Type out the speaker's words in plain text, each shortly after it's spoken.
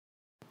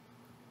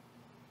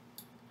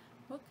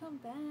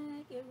Welcome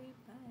back,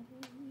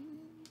 everybody.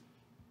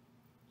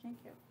 Drink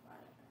your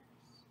water.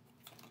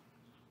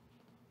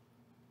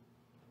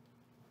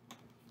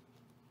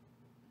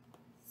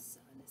 So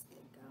let's get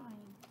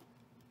going.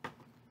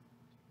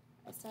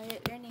 I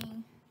started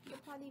learning the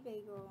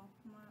polyvagal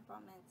more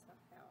about mental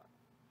health.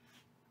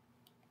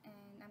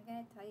 And I'm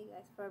gonna tell you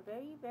guys, for a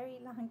very, very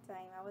long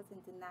time, I was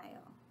in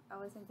denial.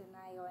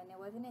 And it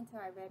wasn't until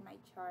I read my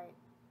chart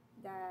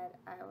that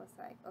I was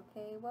like,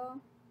 okay,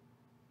 well,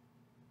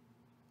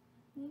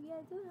 maybe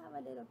I do have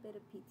a little bit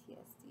of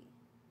PTSD.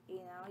 You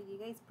know, you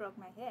guys broke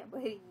my head.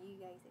 What did you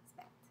guys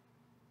expect?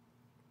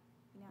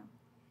 You know?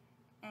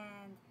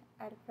 And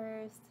at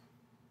first,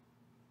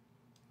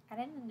 I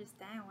didn't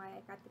understand why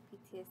I got the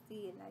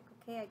PTSD. Like,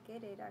 okay, I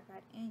get it. I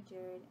got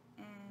injured.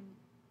 And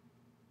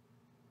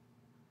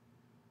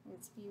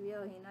let's be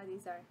real, you know,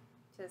 these are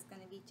just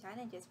going to be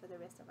challenges for the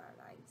rest of our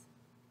lives.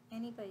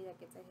 Anybody that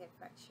gets a hip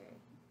fracture,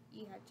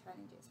 you have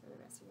challenges for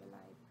the rest of your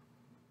life.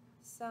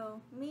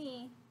 So,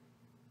 me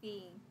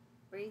being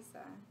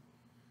Brisa,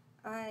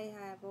 I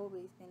have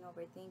always been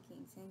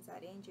overthinking since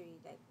that injury.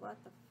 Like,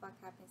 what the fuck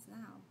happens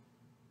now?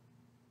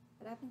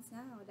 What happens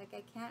now? Like,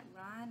 I can't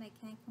run, I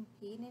can't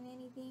compete in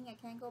anything, I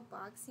can't go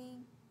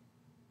boxing.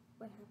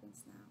 What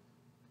happens now?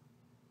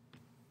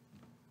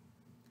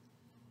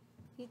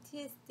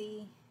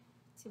 PTSD,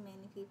 to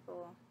many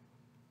people,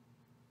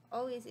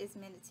 always is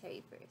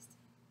military first.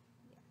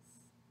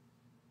 Yes.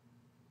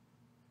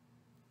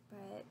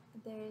 But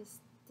there's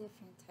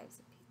different types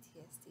of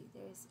PTSD.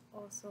 There's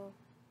also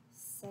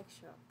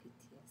sexual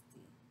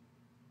PTSD,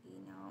 you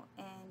know,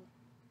 and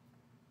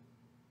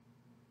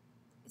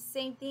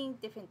same thing,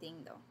 different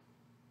thing though.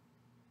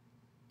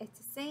 It's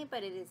the same,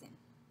 but it isn't,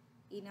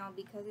 you know,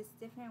 because it's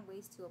different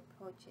ways to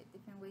approach it,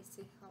 different ways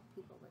to help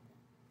people with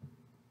it.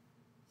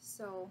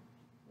 So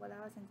while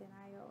I was in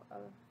denial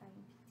of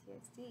having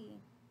PTSD,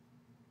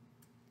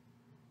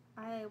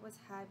 I was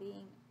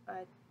having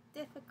a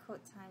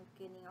difficult time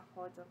getting a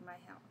hold of my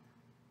health.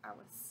 I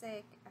was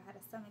sick, I had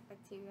a stomach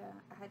bacteria,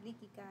 I had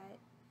leaky gut,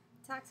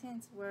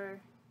 toxins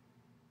were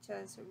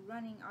just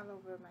running all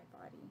over my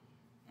body,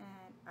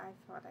 and I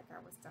felt like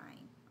I was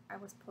dying. I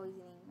was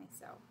poisoning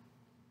myself.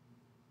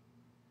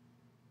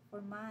 For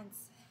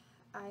months,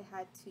 I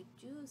had to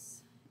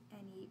juice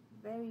and eat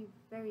very,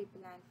 very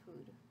bland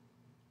food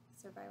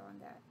to survive on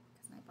that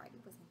because my body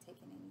wasn't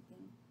taking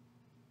anything.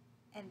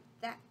 And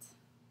that,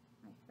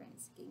 my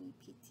friends, gave me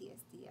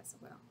PTSD as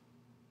well.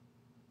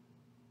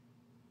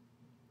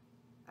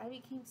 I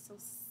became so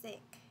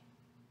sick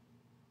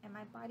and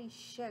my body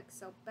shook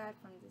so bad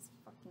from this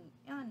fucking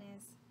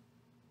illness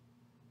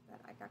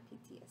that I got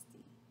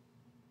PTSD.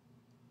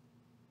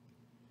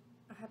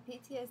 I have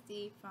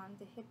PTSD from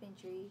the hip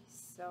injury,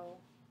 so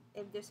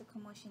if there's a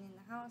commotion in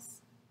the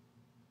house,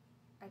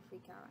 I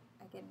freak out,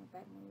 I get in a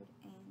bad mood,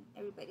 and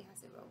everybody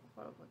has a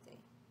horrible day.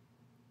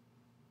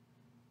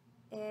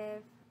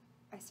 If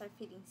I start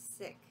feeling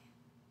sick,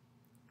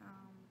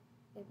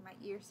 if my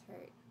ears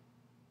hurt,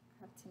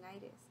 I have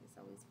tinnitus, this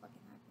always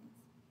fucking happens.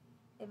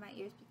 If my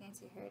ears begin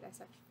to hurt, I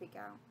start to freak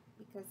out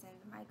because then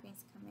the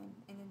migraines come in,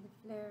 and then the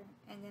flare,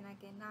 and then I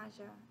get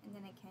nausea, and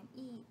then I can't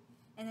eat,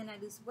 and then I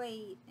lose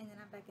weight, and then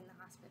I'm back in the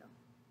hospital.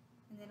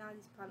 And then all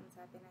these problems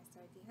happen. I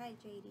start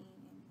dehydrating,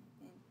 and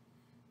then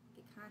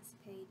get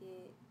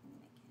constipated, and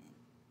then I can't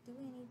do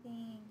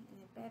anything, and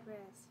then bed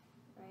rest,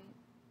 right?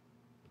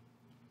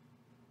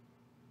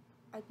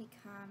 I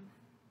become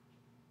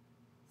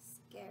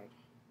scared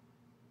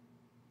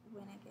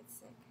when I get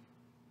sick.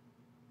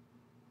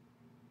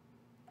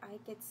 I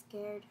get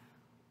scared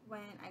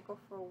when I go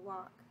for a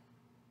walk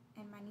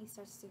and my knee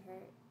starts to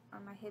hurt, or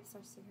my hip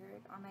starts to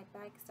hurt, or my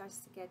back starts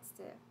to get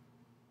stiff.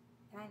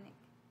 Panic.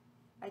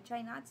 I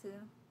try not to.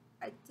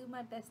 I do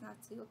my best not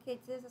to. Okay,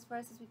 this is as far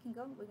as we can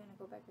go. We're gonna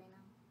go back right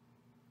now.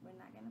 We're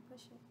not gonna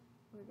push it.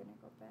 We're gonna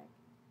go back.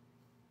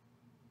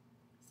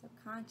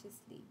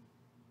 Subconsciously,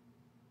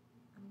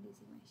 I'm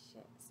losing my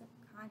shit.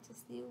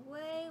 Subconsciously,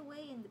 way,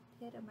 way in the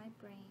pit of my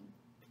brain,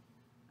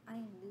 I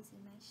am losing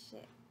my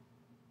shit.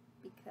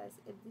 Because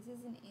if this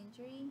is an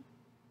injury,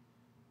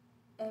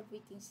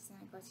 everything's just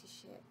gonna go to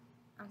shit.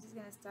 I'm just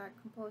gonna start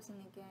composing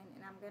again,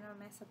 and I'm gonna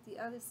mess up the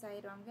other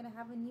side, or I'm gonna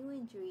have a new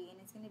injury,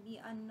 and it's gonna be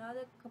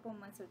another couple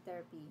months of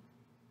therapy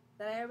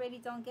that I already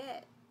don't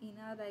get. You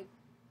know, like,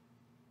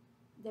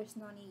 there's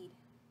no need.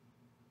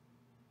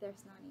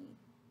 There's no need.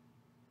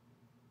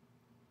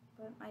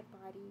 But my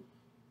body,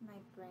 my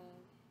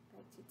brain,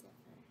 beg to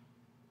differ.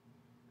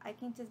 I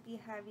can just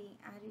be having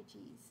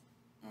allergies,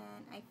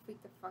 and I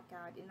freak the fuck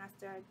out, and I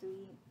start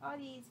doing all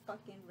these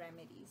fucking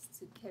remedies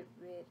to get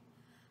rid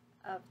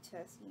of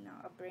just, you know,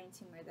 a brain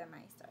tumor that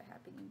might start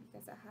happening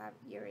because I have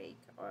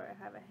earache or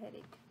I have a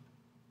headache.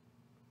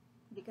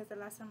 Because the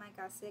last time I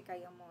got sick,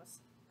 I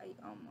almost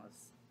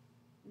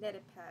let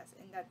it pass,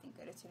 and that thing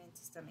could have turned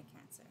into stomach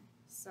cancer.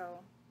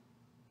 So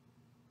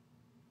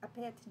I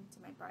pay attention to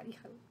my body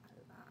a lot.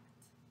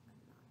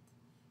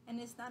 And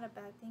it's not a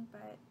bad thing,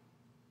 but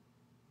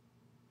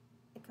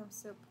it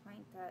comes to a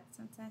point that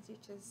sometimes you're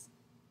just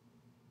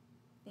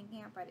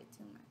thinking about it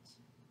too much.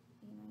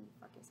 You know, you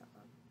fuck yourself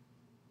up.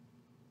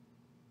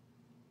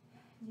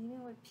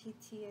 Living with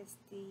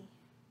PTSD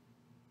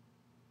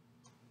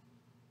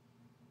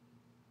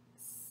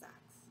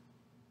sucks.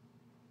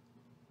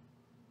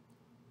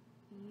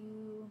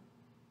 You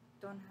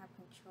don't have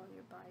control of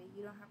your body.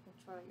 You don't have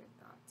control of your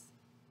thoughts.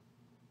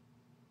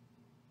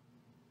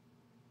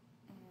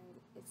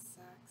 And it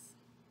sucks.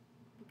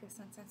 Because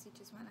sometimes you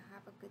just want to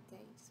have a good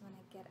day. You just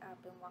want to get up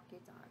and walk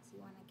your dogs.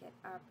 You want to get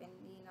up and,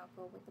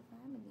 go with the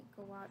family.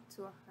 Go out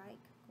to a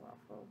hike. Go out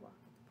for a walk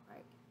at the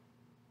park.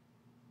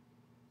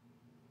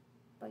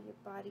 But your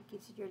body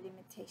gives you your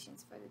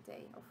limitations for the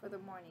day, or for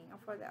the morning, or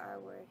for the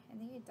hour,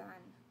 and then you're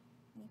done,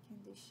 and you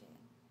can't do shit.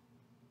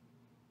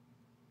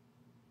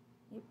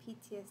 Your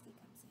PTSD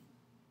comes in.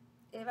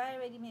 If I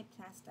already made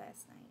plans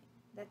last night,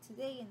 that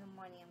today in the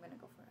morning I'm gonna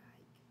go for a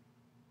hike,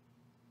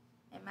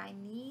 and my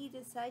knee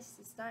decides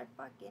to start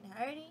fucking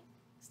hurting,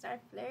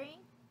 start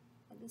flaring,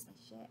 I lose my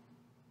shit.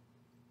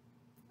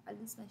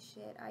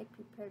 I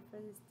prepared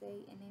for this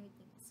day, and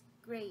everything is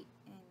great,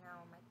 and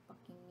now my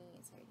fucking knee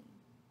is hurting.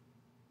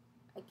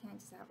 I can't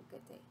just have a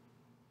good day.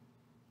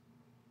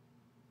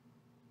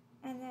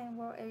 And then,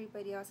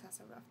 everybody else has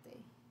a rough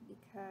day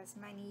because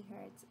my knee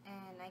hurts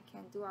and I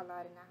can't do a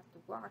lot and I have to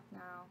walk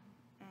now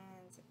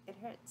and it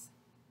hurts.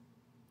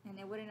 And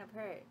it wouldn't have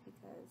hurt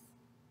because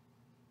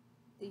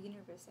the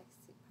universe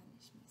likes to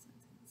punish me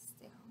sometimes.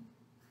 Stay home.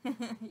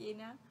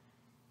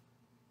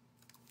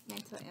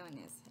 Mental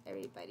illness,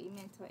 everybody,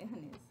 mental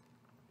illness.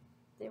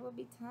 There will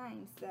be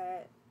times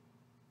that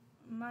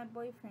my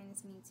boyfriend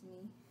is mean to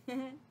me.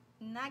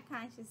 Not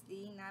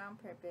consciously, not on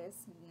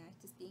purpose,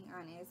 just being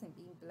honest and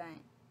being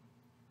blunt.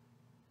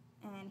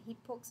 And he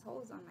pokes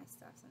holes on my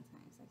stuff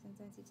sometimes. Like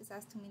sometimes he just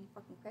asks too many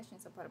fucking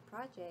questions about a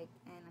project,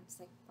 and I'm just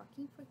like,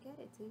 fucking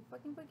forget it, dude.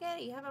 Fucking forget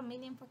it. You have a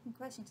million fucking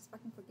questions, just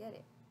fucking forget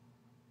it.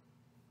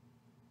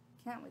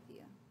 Can't with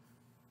you.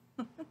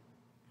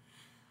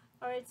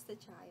 Or it's the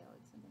child.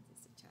 Sometimes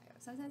it's the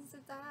child. Sometimes it's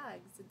the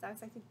dogs. The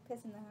dogs like to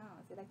piss in the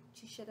house. They like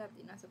to shut up.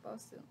 They're not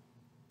supposed to.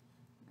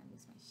 And I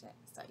lose my shit.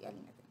 I start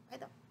yelling at them. Why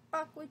the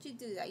fuck would you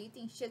do that? You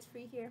think shit's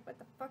free here? What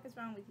the fuck is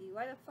wrong with you?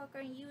 Why the fuck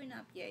aren't you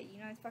up yet?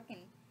 It's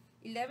fucking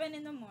 11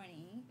 in the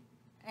morning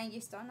and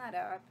you're still not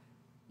up.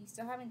 You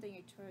still haven't done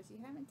your chores. You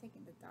haven't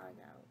taken the dog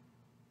out.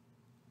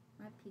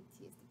 My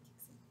PTSD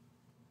kicks in.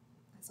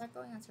 I start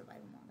going on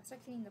survival mode. I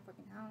start cleaning the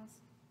fucking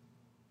house.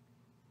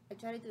 I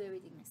try to do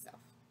everything myself.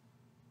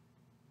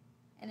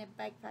 And it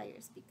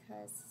backfires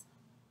because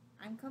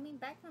I'm coming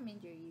back from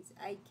injuries.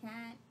 I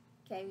can't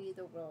carry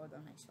the world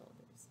on my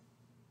shoulders.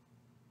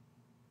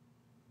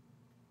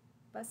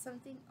 But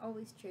something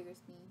always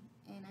triggers me,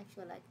 and I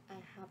feel like I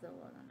have the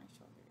world on my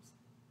shoulders.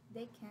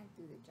 They can't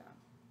do the job.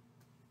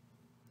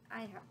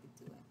 I have to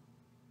do it.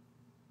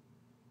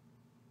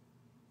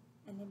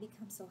 And it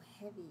becomes so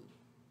heavy,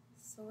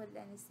 so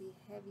relentlessly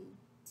heavy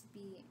to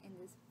be in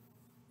this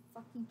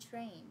fucking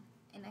train.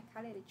 And I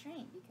call it a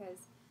train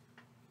because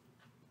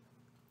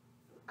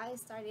I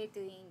started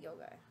doing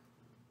yoga.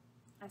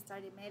 I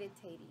started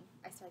meditating.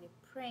 I started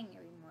praying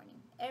every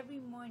morning. Every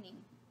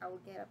morning, I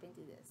would get up and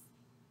do this.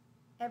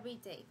 Every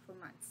day for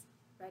months,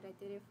 right? I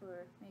did it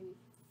for maybe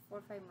 4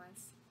 or 5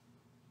 months,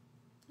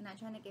 and I'm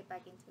trying to get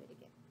back into it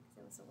again because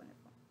it was so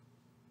wonderful.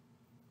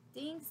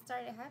 Things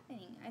started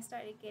happening. I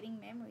started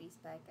getting memories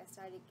back. I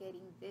started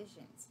getting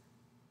visions.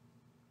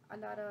 A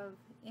lot of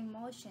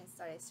emotions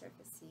started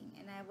surfacing,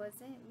 and I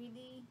wasn't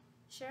really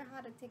sure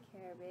how to take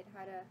care of it,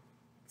 how to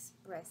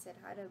express it,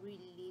 how to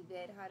relieve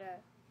it, how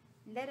to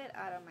let it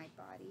out of my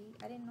body.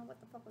 I didn't know what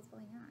the fuck was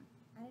going on.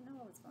 I didn't know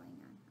what was going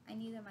on. I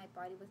knew that my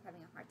body was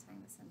having a hard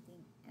time with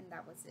something, and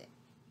that was it.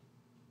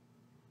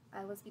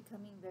 I was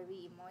becoming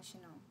very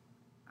emotional.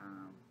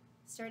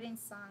 Certain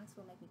songs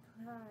will make me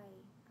cry.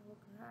 I will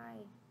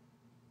cry.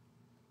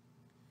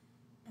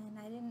 And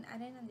I didn't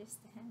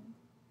understand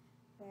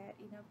that,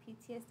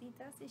 PTSD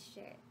does this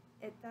shit.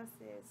 It does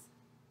this.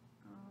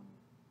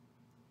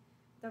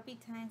 There'll be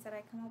times that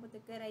I come up with a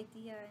good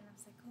idea, and I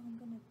was like, I'm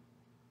going to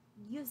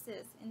use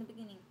this in the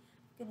beginning.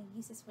 I'm going to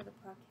use this for the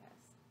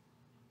podcast.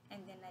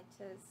 And then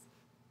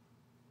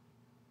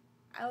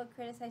I would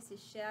criticize the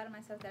shit out of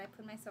myself that I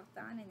put myself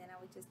down, and then I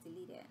would just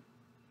delete it.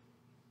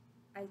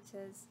 I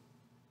just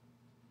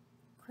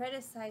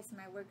criticize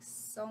my work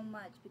so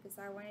much because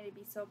I wanted to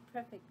be so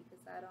perfect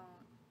because I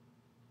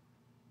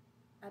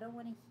don't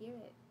want to hear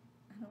it.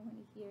 I don't want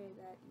to hear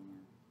that,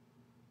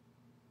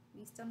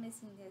 we still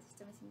missing this,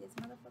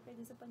 Motherfucker,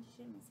 there's a bunch of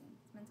shit missing.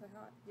 It's mental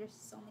health. There's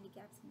so many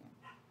gaps in there.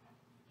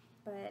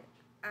 But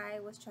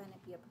I was trying to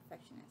be a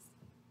perfectionist.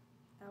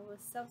 I was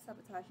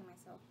self-sabotaging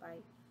myself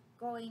by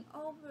going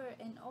over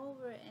and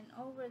over and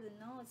over the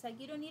notes. Like,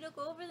 you don't need to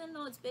go over the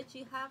notes, bitch.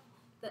 You have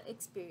the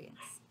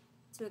experience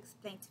to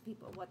explain to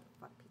people what the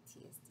fuck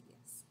PTSD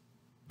is.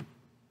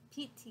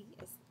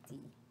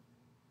 PTSD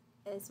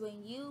is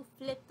when you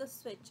flip the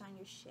switch on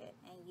your shit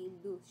and you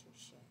lose your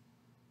shit.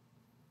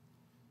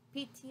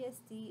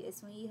 PTSD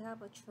is when you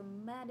have a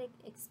traumatic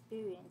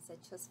experience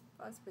that just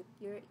fucks with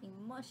your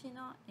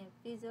emotional and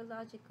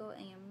physiological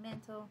and your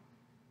mental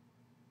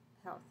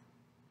health.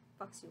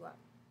 Fucks you up.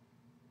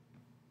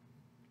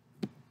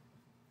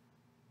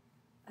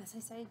 as I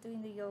started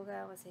doing the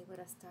yoga, I was able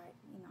to start,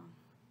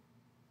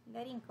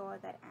 letting go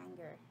of that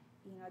anger.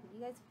 You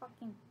guys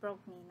fucking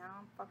broke me. Now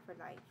I'm fucked for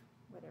life.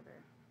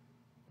 Whatever.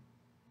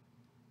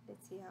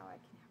 Let's see how I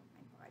can help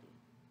my body.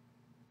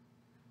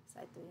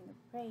 Started doing the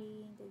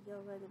praying, the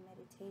yoga, the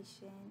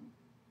meditation,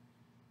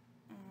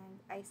 and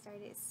I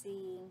started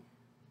seeing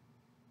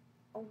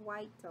a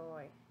white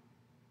door.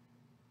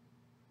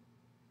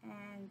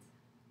 And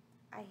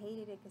I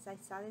hated it because I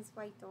saw this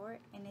white door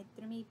and it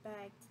threw me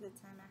back to the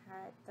time I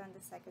had done the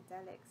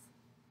psychedelics.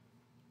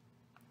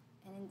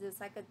 And in the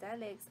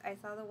psychedelics, I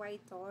saw the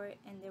white door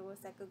and there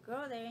was like a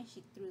girl there and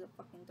she threw the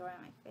fucking door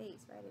in my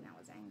face, right? And I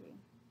was angry.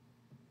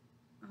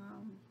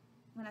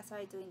 When I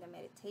started doing the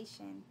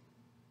meditation,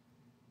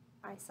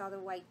 I saw the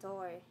white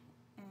door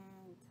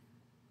and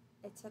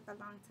it took a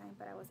long time,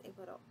 but I was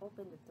able to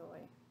open the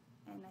door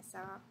and I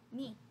saw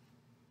me.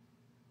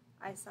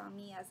 I saw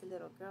me as a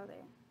little girl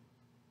there.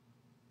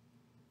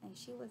 And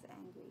she was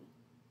angry.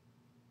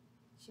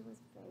 She was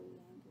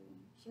very angry.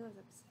 She was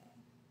upset.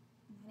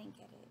 And I didn't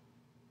get it.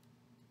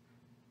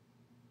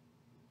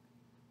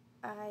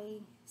 I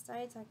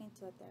started talking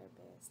to a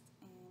therapist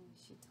and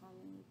she told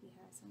me if you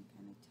have some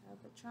kind of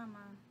childhood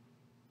trauma,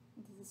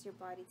 this is your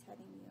body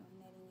telling you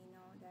and letting you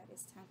know that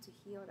it's time to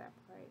heal that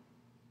part.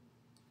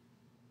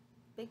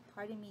 Big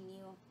part of me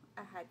knew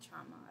I had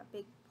trauma. A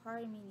big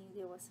part of me knew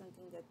there was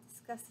something that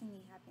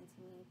disgustingly happened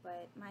to me,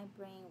 but my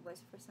brain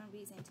was for some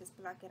reason just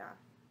block it off.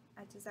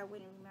 I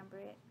wouldn't remember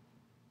it.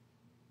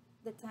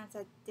 The times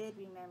I did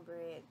remember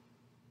it,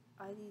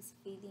 all these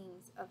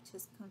feelings of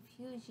just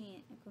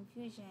confusion,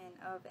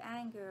 of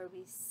anger,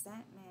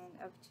 resentment,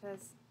 of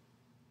just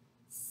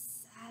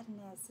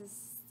sadness,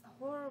 this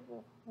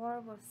horrible,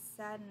 horrible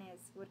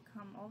sadness would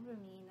come over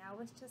me, and I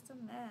was just a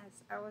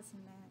mess. I was a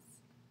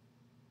mess.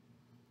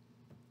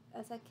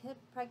 As I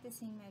kept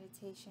practicing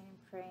meditation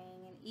and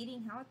praying and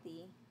eating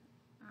healthy,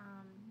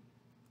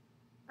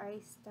 I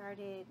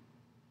started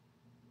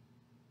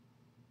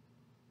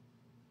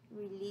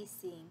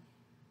releasing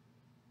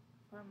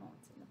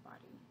hormones in the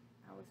body.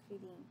 I was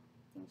feeling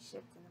things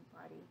shift in the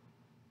body.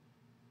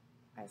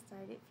 I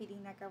started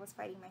feeling like I was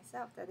fighting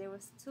myself, that there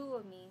was two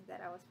of me that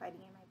I was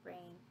fighting in my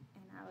brain,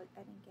 and I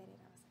didn't get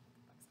it. I was like, what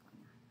the fuck's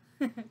going on?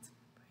 It's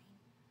my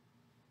brain.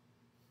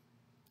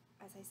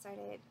 As I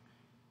started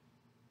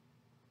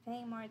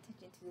paying more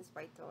attention to this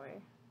white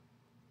door,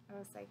 I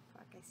was like,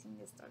 fuck, I've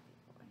seen this door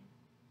before.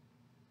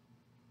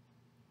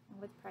 And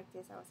with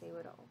practice, I was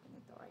able to open the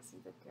door. I see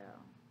the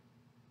girl.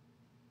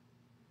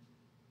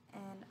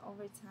 And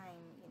over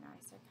time,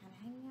 I started kind of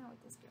hanging out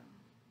with this girl.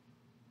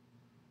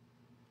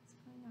 What's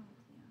going on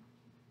with you?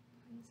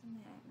 Why are you so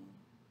mad at me?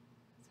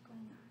 What's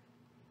going on?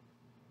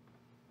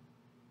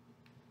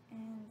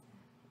 And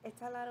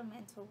it's a lot of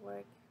mental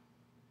work.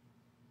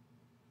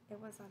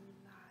 It was a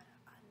lot of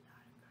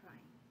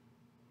crying.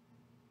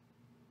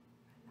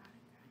 A lot of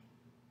crying.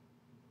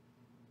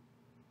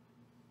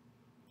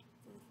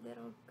 This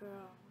little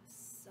girl was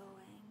so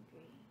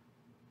angry.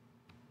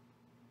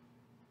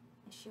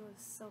 And she was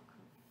so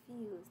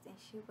confused, and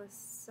she was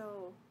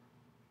so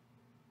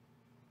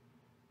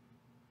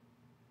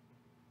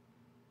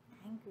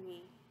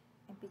angry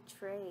and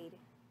betrayed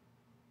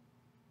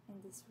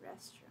in this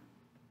restroom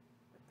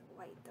with the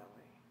white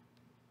door.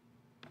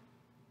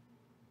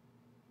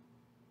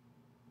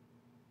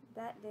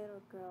 That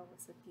little girl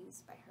was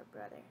abused by her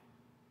brother.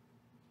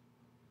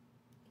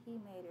 He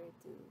made her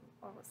do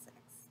oral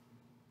sex.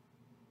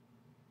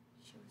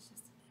 She was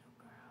just a little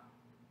girl.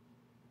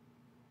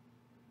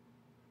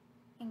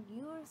 And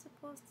you are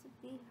supposed to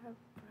be her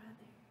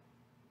brother.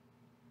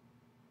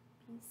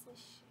 Piece of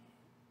shit.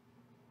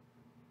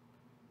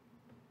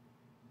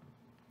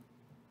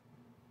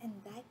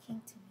 And that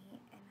came to me,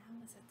 and I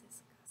was a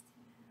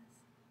disgusting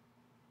mess.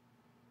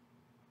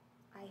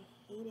 I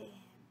hated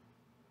him.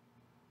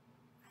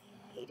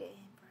 I hated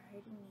him for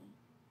hurting me.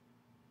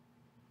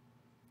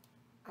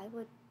 I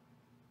would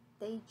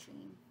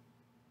daydream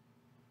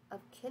of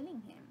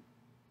killing him.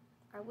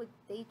 I would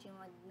daydream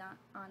of not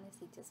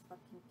honestly just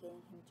fucking getting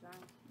him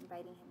drunk,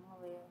 inviting him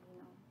over, hang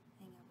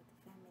out with the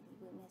family.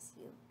 We miss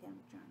you. Get him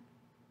drunk.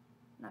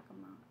 Knock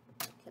him out.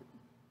 Kill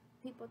him.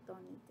 People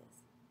don't need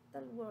this.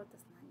 The world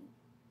does not need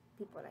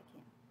people like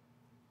him.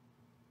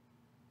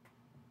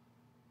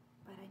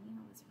 But I knew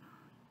I was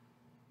wrong.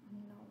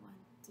 I'm no one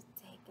to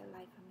take a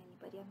life from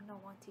anybody. I'm no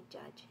one to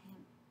judge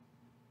him.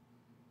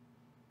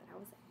 But I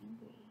was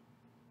angry.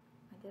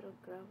 My little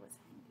girl was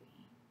angry.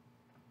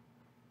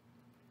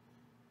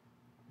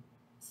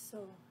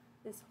 So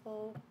this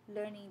whole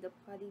learning the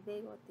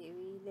polyvagal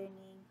theory,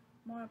 learning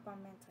more about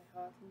mental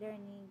health,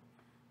 learning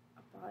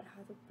about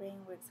how the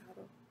brain works, how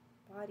the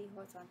body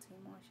holds on to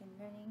emotion,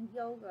 learning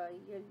yoga,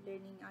 you're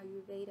learning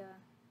Ayurveda.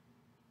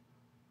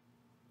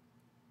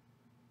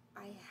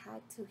 I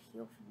had to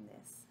heal from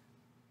this.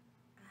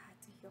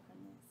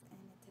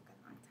 And it took a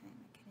long time.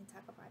 I couldn't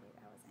talk about it.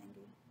 I was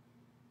angry.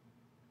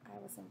 I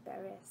was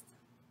embarrassed.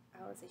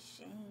 I was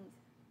ashamed.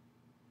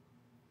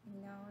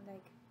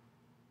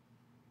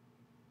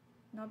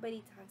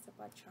 Nobody talks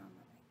about trauma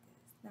like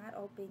this. Not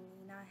openly,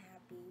 not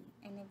happy.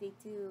 And if they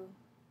do,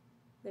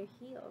 they're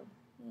healed.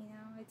 You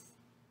know, it's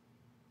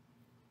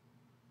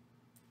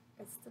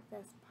the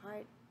best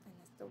part and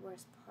it's the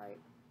worst part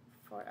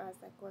for us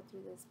that go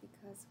through this,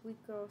 because we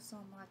grow so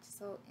much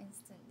so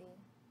instantly.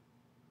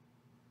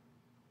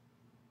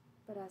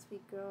 But as we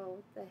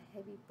grow, the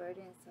heavy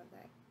burdens of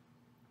that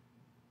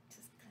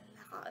just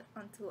cloud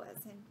onto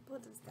us and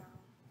put us down.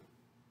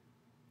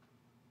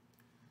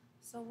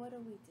 So what do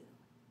we do?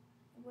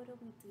 What do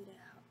we do to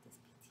help this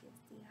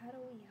PTSD? How do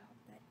we help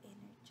that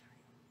inner child?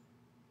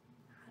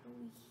 How do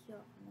we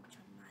heal from a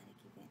traumatic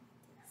event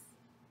like this?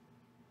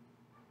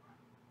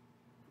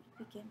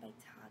 We begin by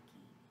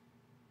talking,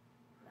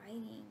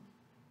 writing.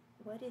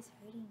 What is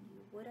hurting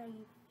you? What are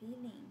you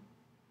feeling?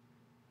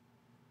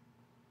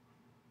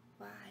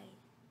 Why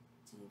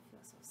do you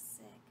feel so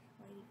sick?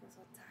 Why do you feel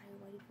so tired?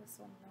 Why do you feel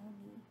so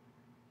lonely?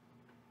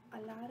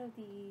 A lot of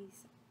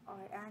these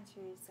are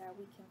answers that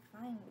we can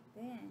find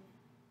within.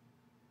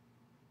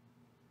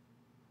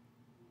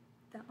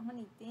 The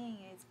only thing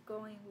is,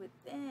 going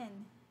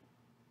within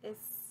is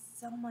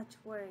so much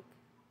work,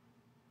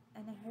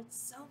 and it hurts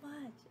so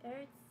much. It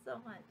hurts so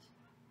much.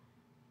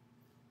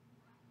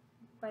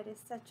 But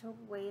it's such a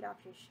weight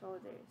off your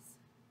shoulders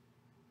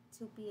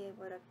to be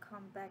able to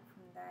come back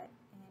from that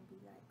and be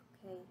like,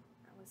 okay,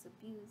 I was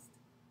abused.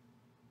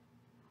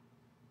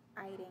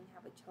 I didn't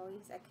have a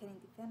choice. I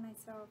couldn't defend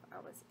myself. I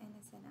was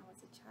innocent. I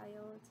was a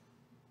child.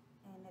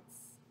 And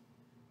it's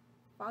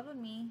followed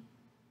me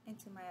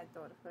into my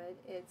adulthood.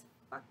 It's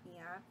fucked me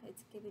up.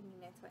 It's given me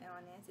mental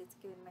illness. It's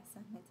given my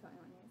son mental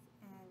illness.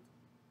 And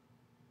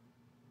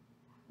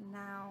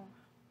now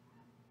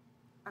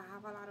I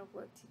have a lot of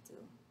work to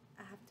do.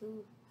 I have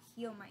to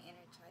heal my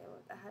inner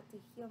child. I have to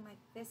heal my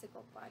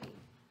physical body.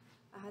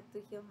 I have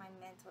to heal my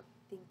mental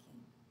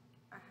thinking.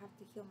 I have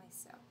to heal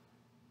myself.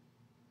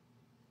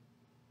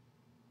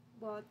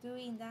 While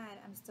doing that,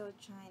 I'm still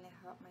trying to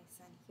help my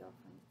son heal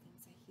from the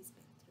things that he's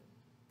been through.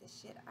 The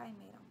shit I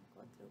made him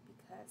go through,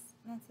 because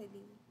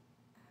mentally,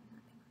 I have not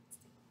been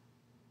stable.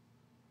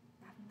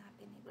 I have not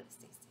been able to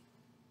stay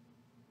stable.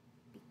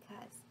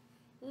 Because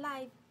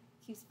life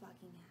keeps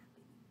fucking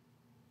happening.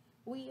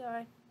 We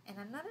are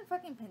in another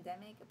fucking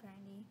pandemic,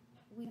 apparently.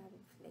 We have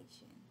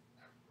inflation.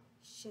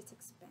 Shit's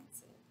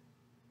expensive.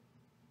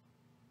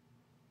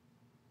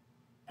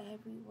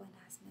 Everyone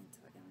has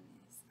mental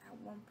illness. At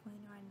one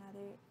point or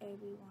another,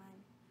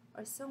 everyone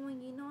or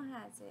someone you know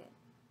has it.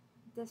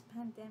 This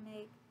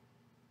pandemic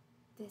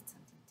did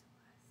something to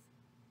us.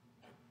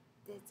 It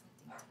did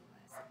something to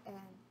us.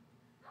 And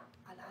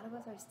a lot of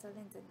us are still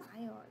in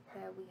denial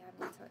that we have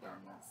mental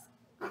illness.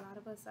 A lot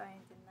of us are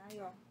in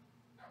denial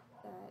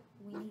that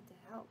we need the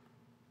help.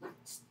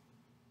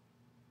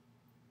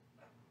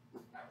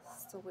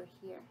 So we're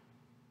here.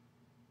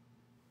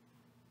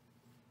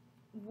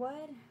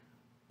 What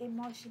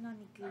emotional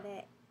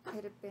neglect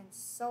could have been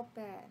so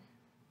bad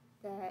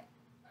that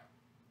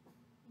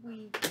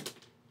we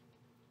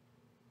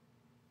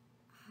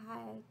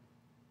had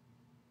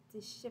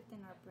this shift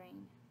in our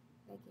brain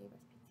that gave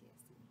us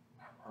PTSD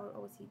or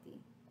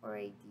OCD or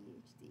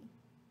ADHD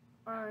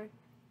or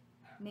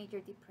major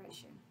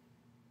depression?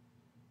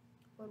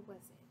 What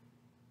was it?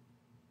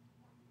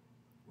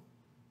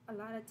 A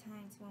lot of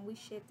times when we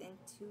shift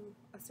into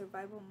a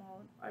survival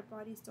mode, our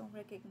bodies don't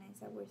recognize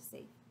that we're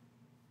safe.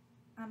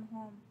 I'm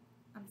home.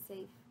 I'm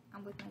safe.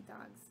 I'm with my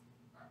dogs.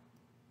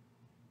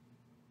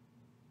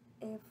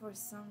 If for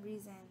some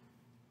reason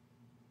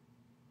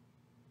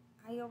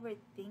I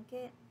overthink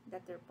it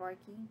that they're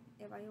barking,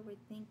 if I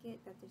overthink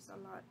it that there's a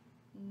lot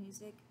of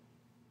music,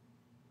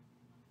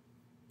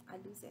 I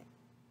lose it.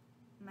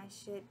 My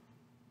shit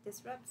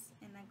disrupts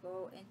and I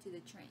go into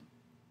the train.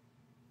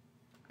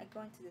 I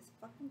go into this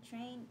fucking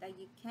train that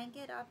you can't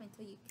get up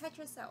until you catch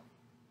yourself.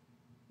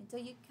 Until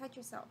you catch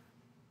yourself.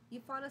 You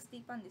fall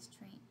asleep on this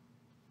train.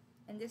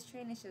 And this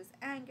train is just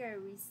anger,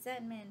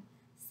 resentment,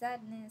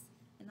 sadness,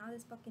 and all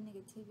this fucking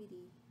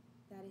negativity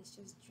that is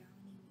just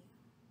drowning you.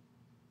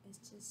 It's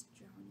just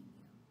drowning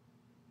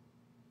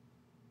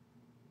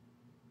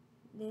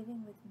you.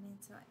 Living with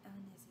mental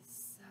illness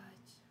is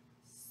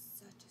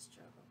such a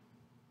struggle.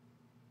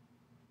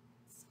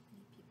 So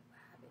many people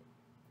have it.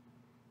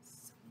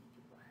 So many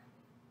people have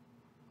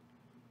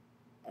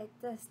it. It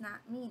does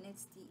not mean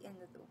it's the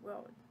end of the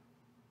world.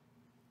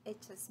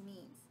 It just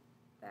means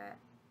that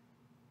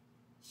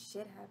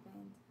shit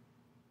happened,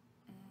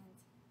 and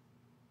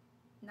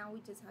now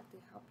we just have to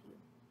help you.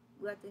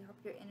 We have to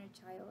help your inner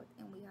child,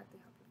 and we have to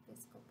help your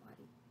physical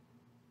body.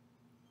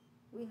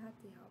 We have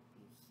to help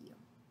you heal.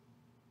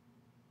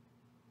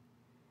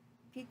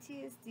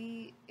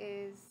 PTSD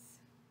is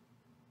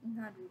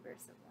not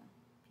reversible.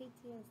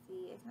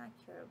 PTSD is not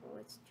curable,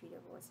 it's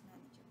treatable, it's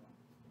manageable.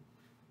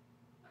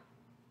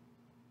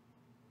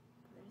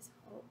 There's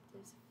hope,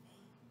 there's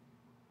faith.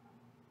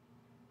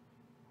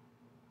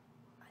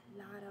 A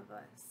lot of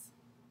us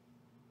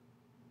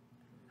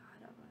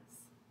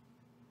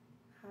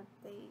have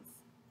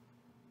days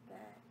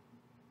that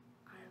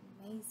are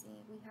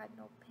amazing. We had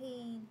no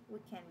pain. We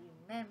can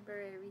remember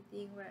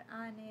everything. We're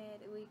on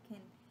it. We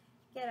can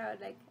get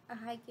out like a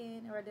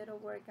hiking or a little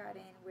workout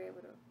in. We're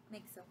able to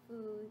make some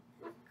food,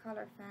 call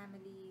our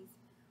families.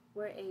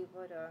 We're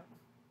able to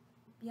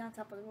be on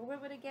top of the world. We're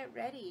able to get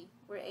ready.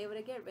 We're able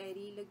to get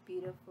ready, look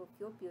beautiful,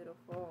 feel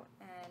beautiful,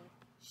 and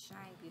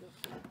shine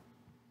beautiful.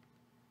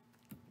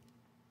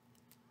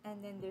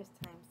 And then there's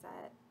times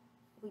that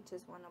we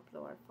just want to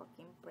blow our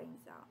fucking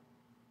brains out.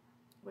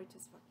 We're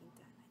just fucking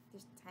done.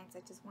 There's times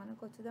I just want to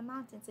go to the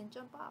mountains and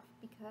jump off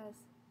because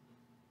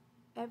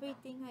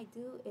everything I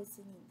do isn't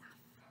enough.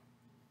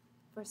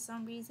 For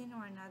some reason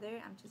or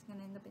another, I'm just going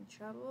to end up in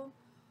trouble,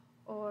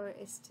 or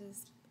it's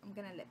just, I'm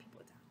going to let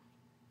people down.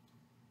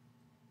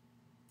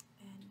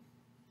 And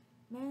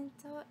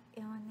mental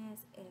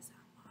illness is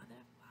a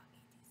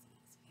motherfucking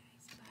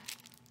disease, guys.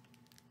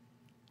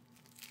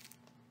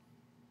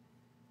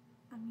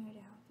 But I'm here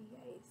to help you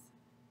guys.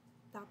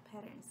 Thought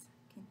patterns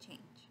can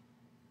change.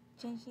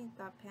 Changing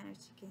thought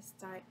patterns, you can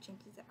start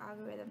changing the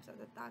algorithms of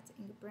the thoughts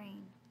in your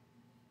brain.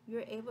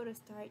 You're able to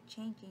start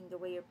changing the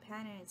way your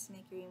patterns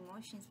make your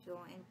emotions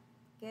feel and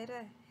get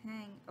a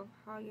hang of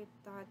how your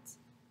thoughts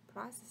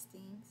process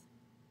things.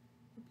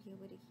 You'll be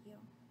able to heal.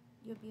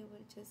 You'll be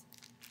able to just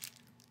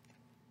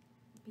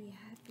be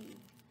happy.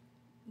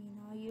 You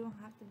know, you don't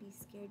have to be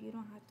scared. You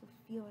don't have to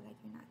feel like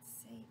you're not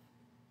safe.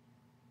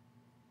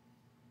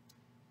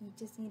 You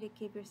just need to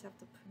give yourself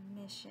the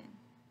permission.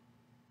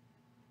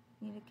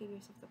 You need to give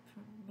yourself the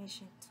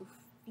permission to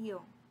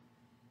feel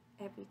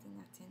everything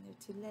that's in there,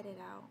 to let it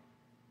out.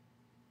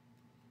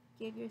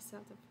 Give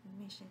yourself the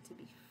permission to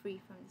be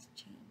free from these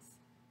chains.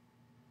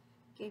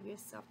 Give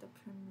yourself the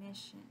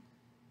permission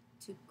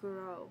to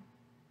grow.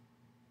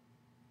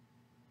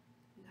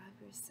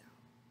 Love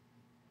yourself.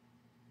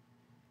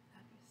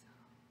 Love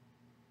yourself.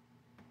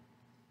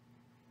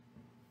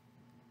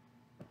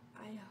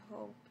 I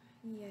hope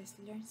you guys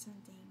learned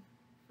something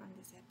from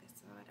this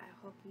episode. I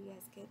hope you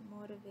guys get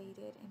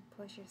motivated and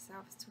push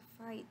yourselves to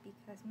fight,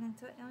 because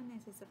mental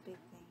illness is a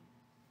big thing.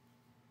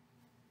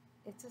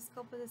 It's a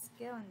scope of the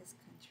scale in this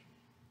country.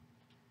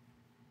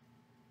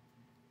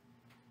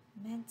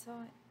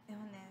 Mental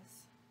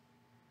illness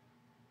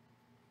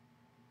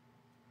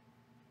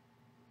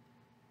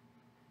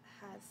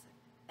has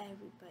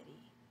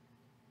everybody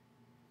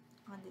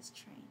on this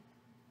train.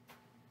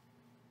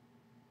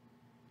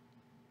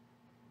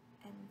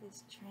 And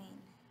this train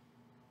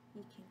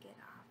you can get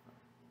off of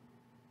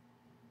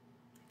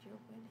if you're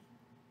willing.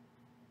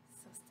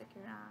 So stick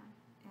around,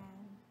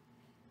 and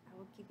I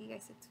will give you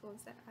guys the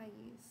tools that I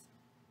use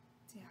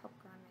to help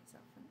ground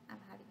myself when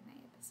I'm having my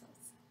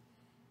episodes.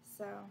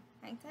 So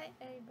hang tight,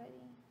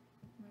 everybody.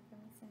 We're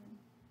coming soon.